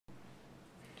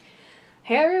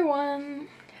Hey everyone!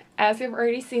 As you've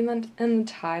already seen in the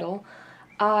title,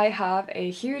 I have a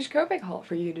huge Copic haul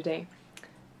for you today.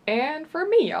 And for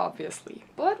me, obviously.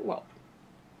 But, well.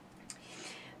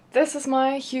 This is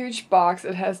my huge box.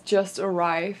 It has just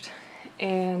arrived.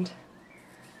 And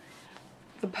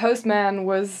the postman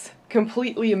was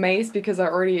completely amazed because I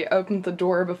already opened the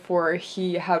door before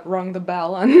he had rung the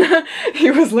bell, and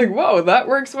he was like, whoa, that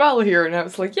works well here. And I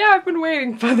was like, yeah, I've been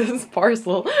waiting for this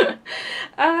parcel.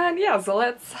 And yeah, so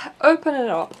let's open it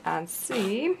up and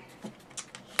see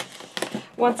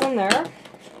what's in there.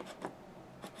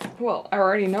 Well, I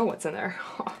already know what's in there.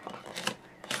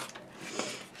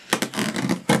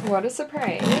 What a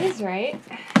surprise, right?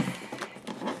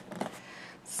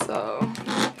 So,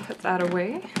 put that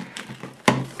away.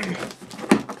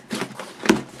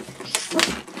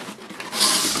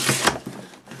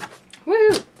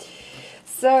 Woohoo!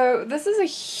 So this is a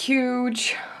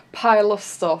huge pile of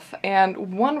stuff,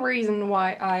 and one reason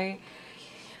why I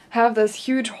have this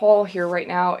huge haul here right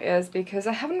now is because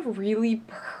I haven't really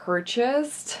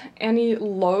purchased any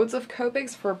loads of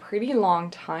Copics for a pretty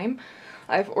long time.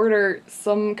 I've ordered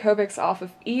some Copics off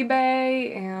of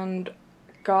eBay and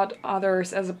got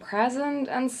others as a present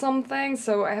and something,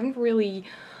 so I haven't really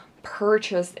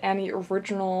purchased any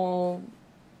original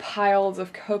piles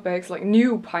of Copics, like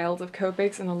new piles of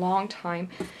Copics, in a long time.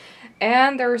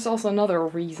 And there's also another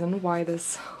reason why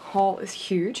this haul is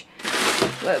huge.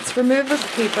 Let's remove this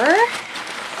paper.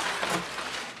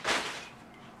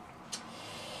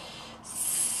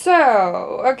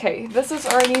 So, okay, this is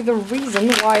already the reason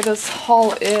why this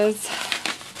haul is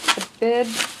a bit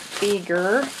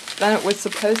bigger than it was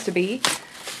supposed to be.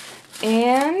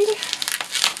 And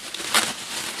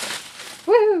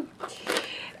woohoo!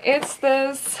 It's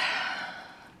this,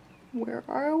 where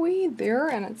are we? There,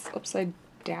 and it's upside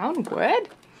down. What?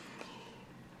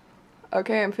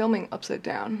 Okay, I'm filming upside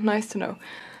down. Nice to know.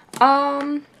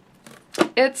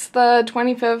 It's the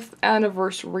 25th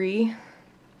anniversary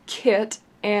kit,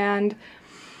 and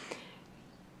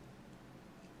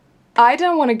I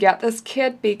didn't want to get this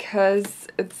kit because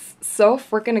it's so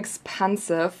freaking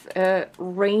expensive. It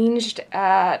ranged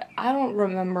at, I don't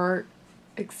remember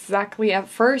exactly. At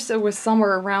first it was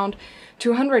somewhere around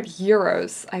 200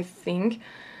 euros, I think.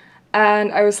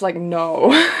 And I was like,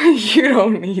 no, you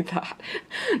don't need that.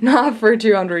 Not for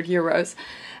 200 euros.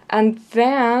 And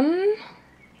then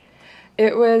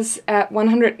it was at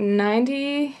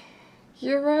 190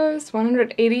 euros,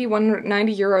 180,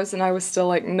 190 euros, and I was still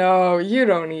like, no, you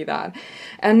don't need that.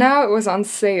 And now it was on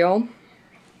sale,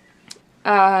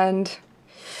 and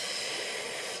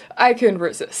I couldn't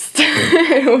resist.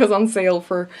 It was on sale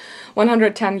for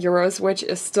 110 euros, which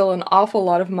is still an awful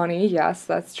lot of money. Yes,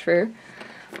 that's true.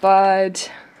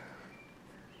 But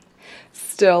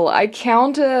still, I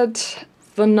counted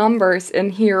the numbers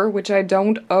in here, which I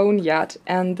don't own yet,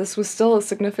 and this was still a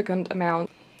significant amount.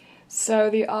 So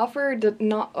the offer did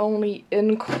not only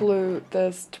include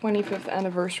this 25th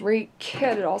anniversary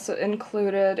kit, it also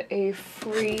included a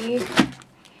free,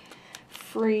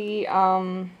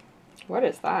 what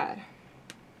is that?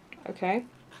 Okay,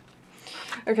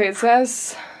 it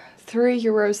says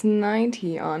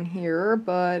 €3.90 on here,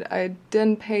 but I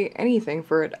didn't pay anything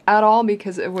for it at all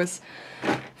because it was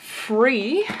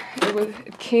free.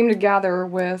 It came together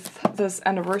with this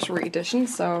anniversary edition,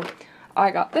 so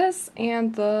I got this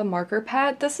and the marker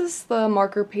pad. This is the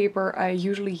marker paper I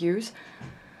usually use,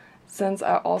 since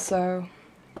I also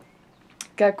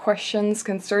get questions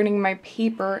concerning my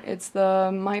paper. It's the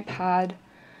My Pad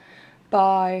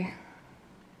by,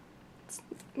 it's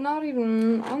not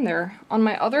even on there. On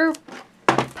my other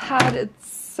pad it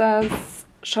says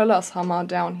Schoellershammer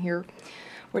down here,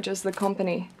 which is the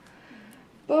company.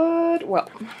 But, well,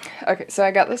 okay, so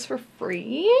I got this for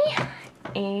free,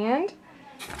 and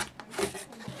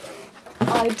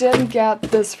I didn't get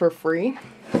this for free.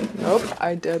 Nope,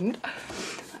 I didn't.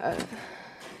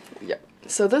 Yeah.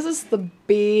 So this is the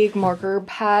big marker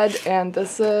pad, and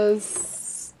this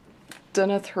is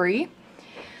Dinner 3.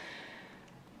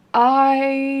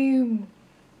 I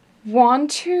want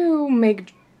to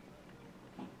make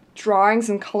drawings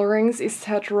and colorings,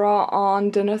 etc. on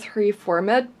Dinner 3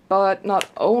 format, but not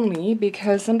only,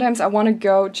 because sometimes I want to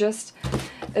go just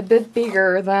a bit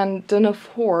bigger than Dinner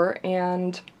 4,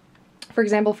 and for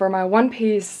example, for my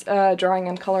one-piece drawing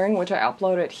and coloring, which I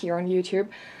uploaded here on YouTube,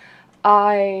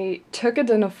 I took a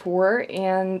Dinner 4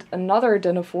 and another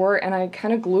Dinner 4, and I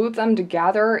kind of glued them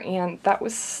together, and that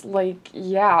was like,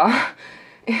 yeah,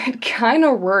 it kind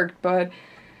of worked, but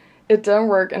it didn't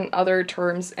work in other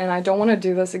terms, and I don't want to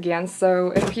do this again.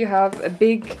 So if you have a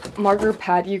big marker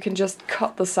pad, you can just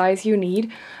cut the size you need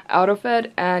out of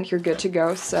it and you're good to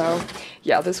go. So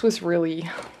yeah, this was really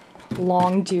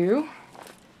long due.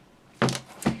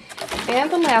 And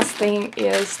the last thing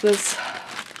is this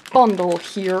bundle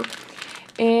here,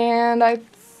 and I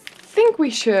think we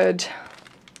should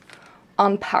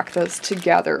unpack this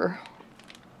together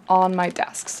on my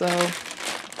desk. So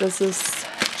this is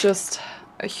just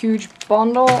a huge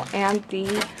bundle and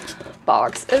the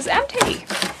box is empty.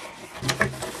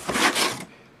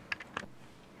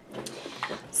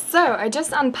 So I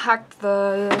just unpacked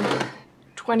the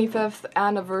 25th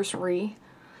anniversary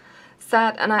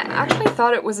set, and I actually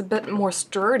thought it was a bit more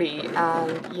sturdy,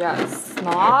 and yeah, it's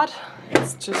not.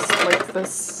 It's just like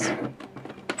this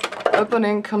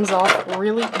opening comes off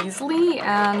really easily,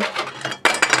 and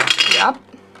yep,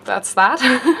 that's that.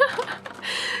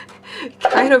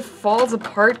 Kind of falls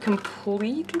apart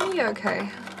completely. Okay.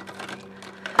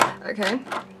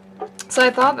 So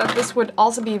I thought that this would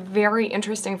also be very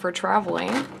interesting for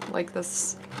traveling, like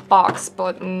this box,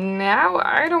 but now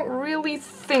I don't really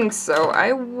think so.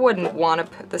 I wouldn't want to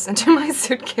put this into my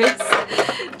suitcase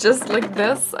just like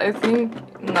this. I think,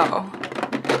 no.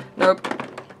 Nope.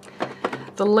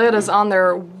 The lid is on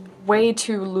there way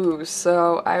too loose,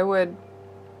 so I would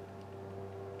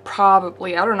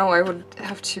probably, I don't know, I would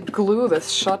have to glue this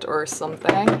shut or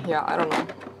something. Yeah, I don't know.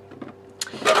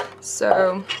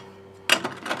 So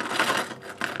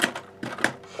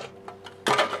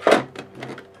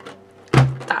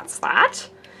that's that.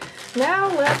 Now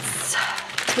let's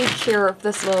take care of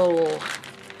this little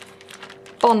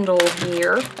bundle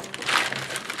here.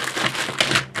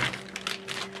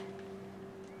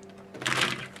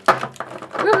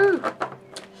 Woohoo!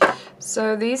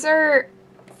 So these are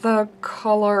the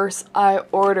colors I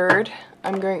ordered.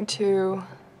 I'm going to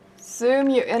zoom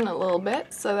you in a little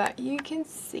bit so that you can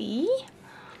see.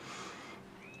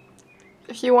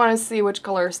 If you want to see which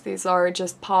colors these are,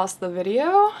 just pause the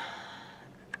video.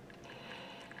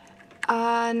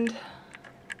 And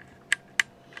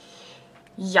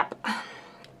yep.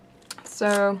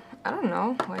 So I don't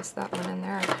know, why is that one in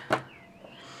there?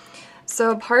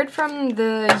 So apart from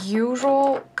the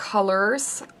usual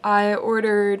colors, I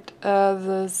ordered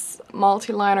this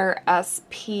multi-liner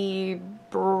SP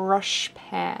brush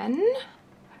pen.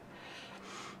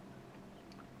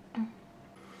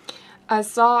 I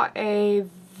saw a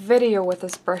video with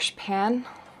this brush pen,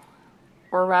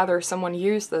 or rather someone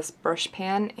used this brush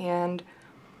pen, and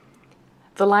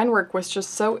the line work was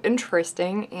just so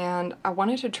interesting and I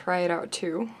wanted to try it out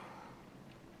too.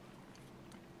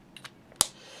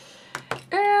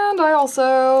 And I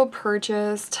also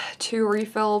purchased 2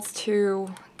 refills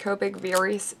to Copic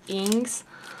Various Inks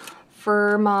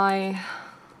for my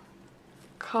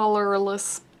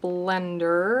colorless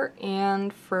blender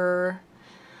and for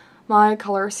my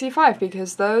color C5,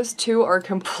 because those 2 are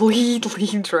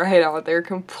completely dried out. They're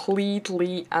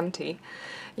completely empty.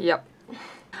 Yep.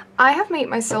 I have made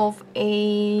myself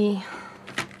a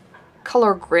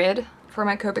color grid for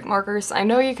my Copic markers. I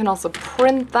know you can also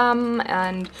print them,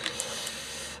 and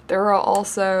there are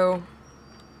also,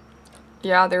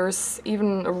 yeah, there's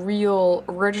even a real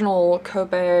original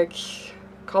Copic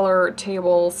color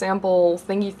table sample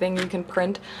thingy thing you can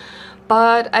print,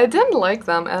 but I didn't like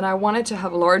them and I wanted to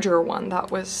have a larger one.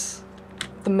 That was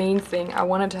the main thing. I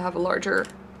wanted to have a larger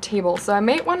table, so I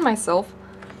made one myself.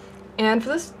 And for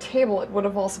this table, it would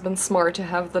have also been smart to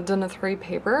have the DIN A3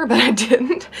 paper, but I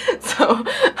didn't. So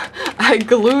I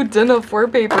glued DIN A4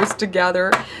 papers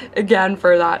together again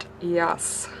for that.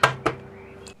 Yes.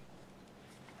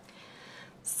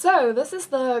 So this is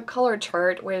the color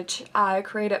chart which I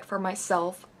created for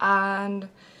myself, and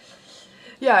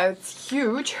yeah, it's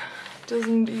huge. It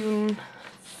doesn't even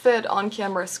fit on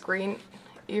camera screen,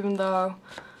 even though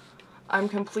I'm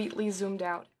completely zoomed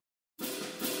out.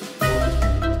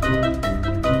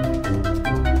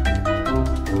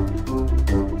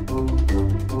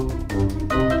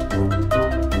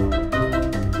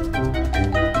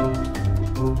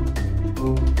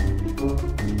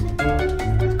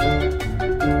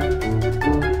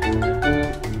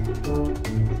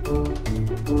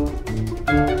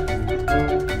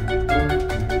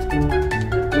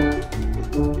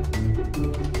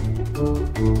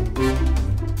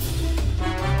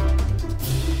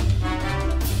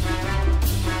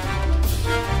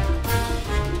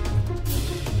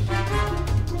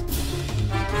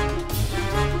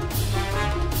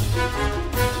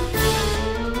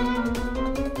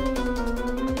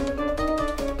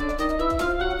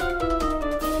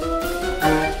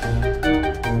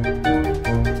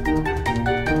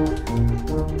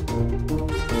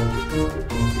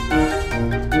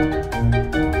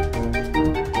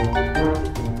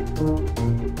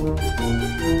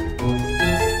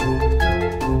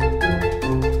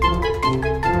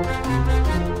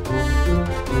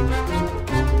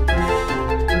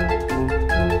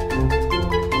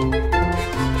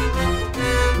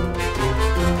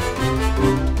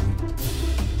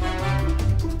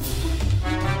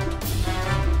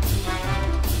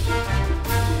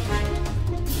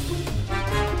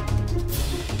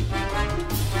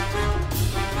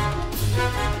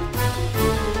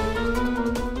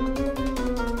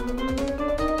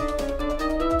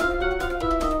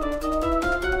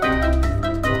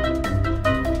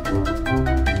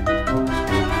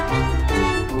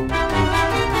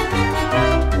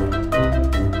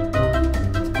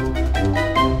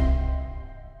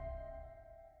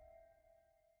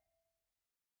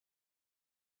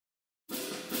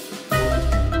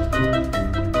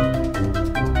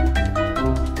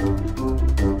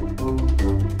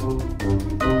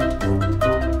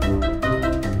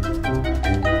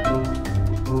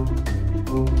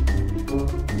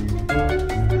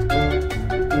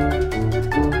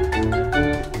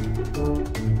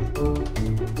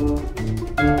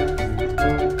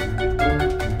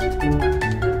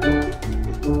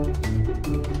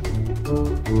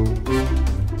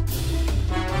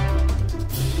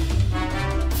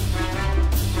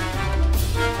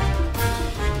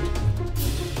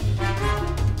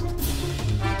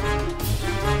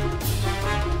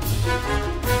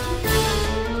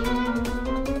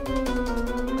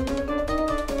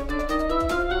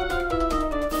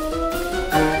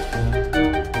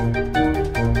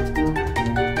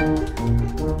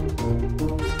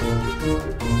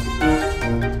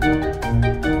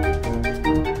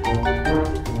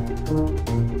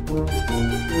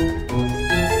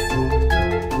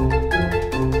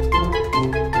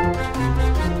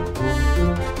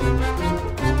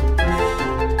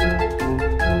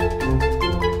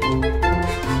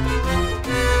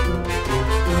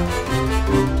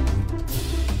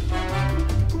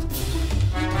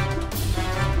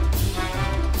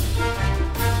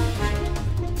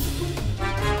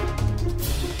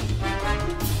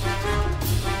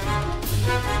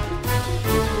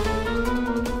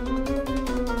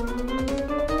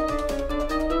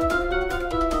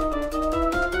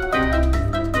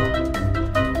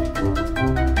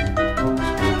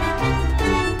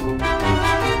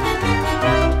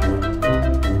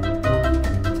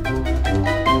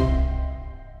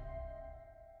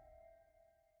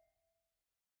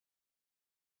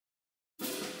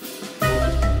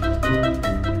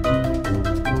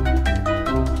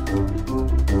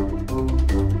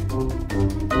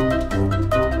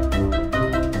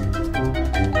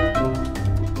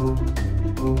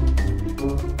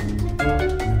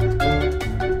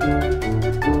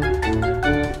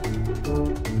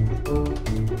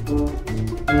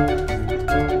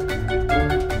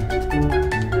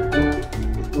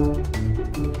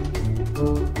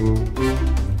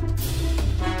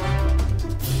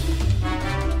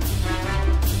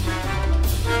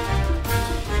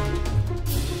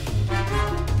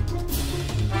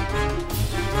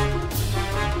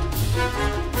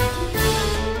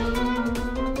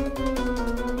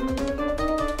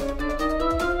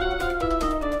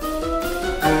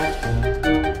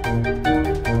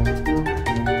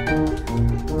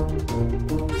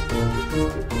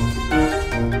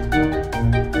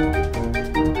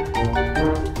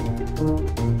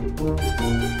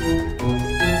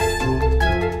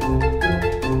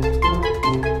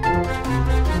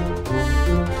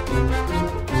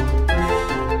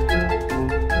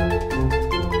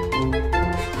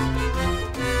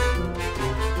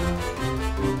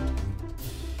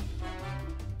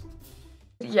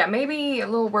 yeah, maybe a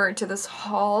little word to this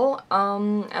haul,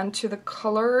 and to the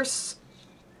colors.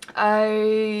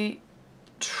 I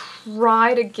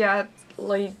try to get,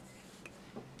 like,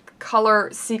 color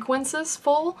sequences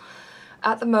full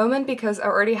at the moment because I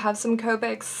already have some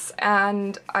Copics,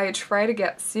 and I try to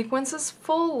get sequences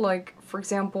full, like, for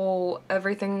example,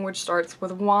 everything which starts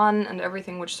with 1 and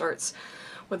everything which starts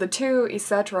with a 2,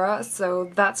 etc. So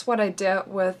that's what I did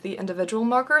with the individual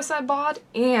markers I bought,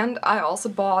 and I also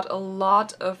bought a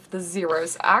lot of the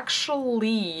zeros.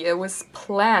 Actually, it was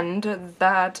planned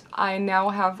that I now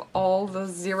have all the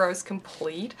zeros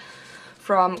complete,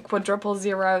 from quadruple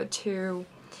zero to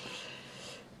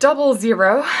double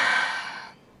zero.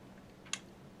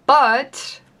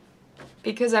 But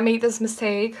because I made this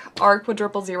mistake, our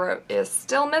quadruple zero is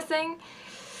still missing.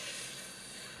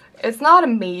 It's not a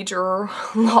major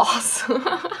loss,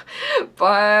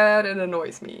 but it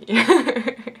annoys me.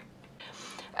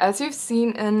 As you've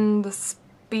seen in the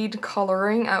speed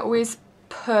coloring, I always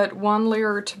put one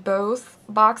layer to both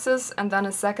boxes and then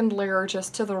a second layer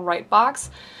just to the right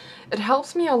box. It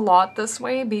helps me a lot this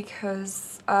way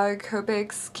because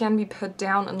Copics can be put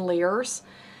down in layers,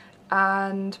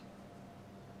 and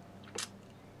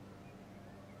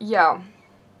yeah,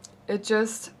 it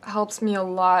just helps me a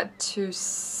lot to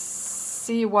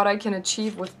see what I can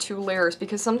achieve with 2 layers,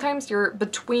 because sometimes you're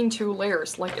between 2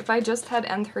 layers. Like if I just had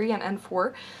N3 and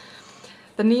N4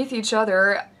 beneath each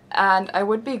other, and I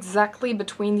would be exactly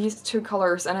between these 2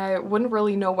 colors and I wouldn't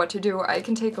really know what to do, I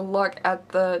can take a look at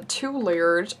the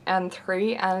 2-layered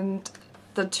N3, and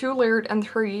the 2-layered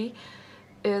N3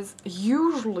 is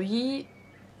usually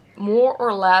more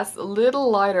or less a little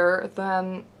lighter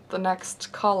than the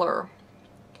next color.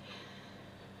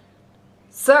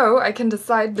 So I can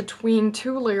decide between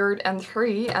 2-layered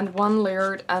N3 and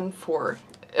 1-layered N4.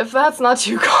 If that's not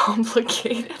too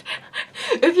complicated,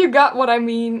 if you got what I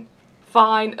mean,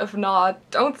 fine. If not,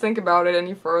 don't think about it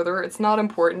any further. It's not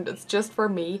important, it's just for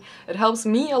me. It helps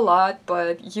me a lot,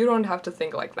 but you don't have to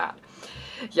think like that.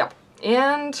 Yeah,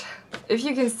 and if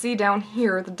you can see down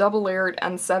here, the double-layered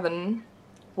N7,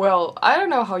 well, I don't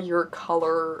know how your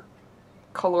color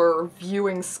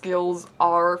viewing skills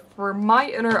are. For my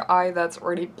inner eye, that's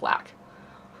already black.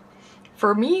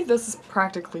 For me, this is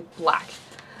practically black.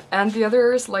 And the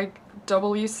others, like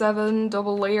W7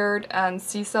 double layered and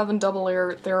C7 double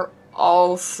layered, they're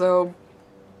also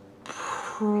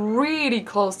pretty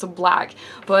close to black.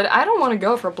 But I don't want to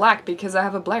go for black because I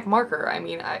have a black marker. I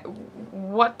mean,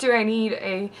 what do I need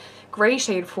a gray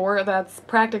shade for that's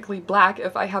practically black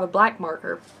if I have a black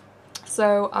marker?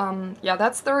 So, yeah,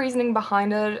 that's the reasoning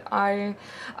behind it. I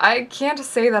can't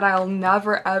say that I'll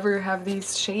never ever have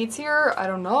these shades here, I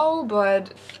don't know,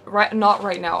 but not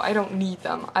right now. I don't need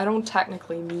them. I don't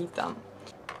technically need them.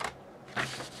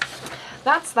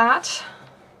 That's that.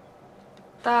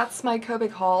 That's my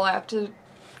Copic haul. I have to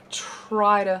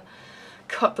try to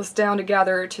cut this down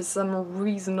together to some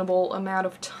reasonable amount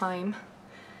of time.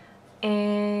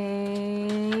 And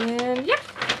yeah.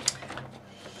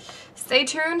 Stay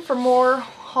tuned for more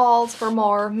hauls, for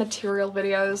more material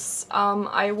videos.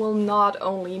 I will not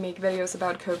only make videos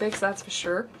about Copics, that's for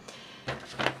sure,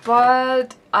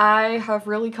 but I have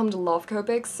really come to love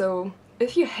Copics, so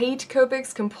if you hate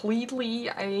Copics completely,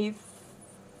 I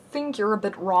think you're a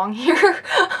bit wrong here.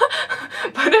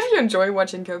 But if you enjoy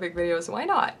watching Copic videos, why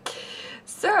not?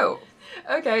 So,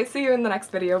 okay, see you in the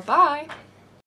next video. Bye!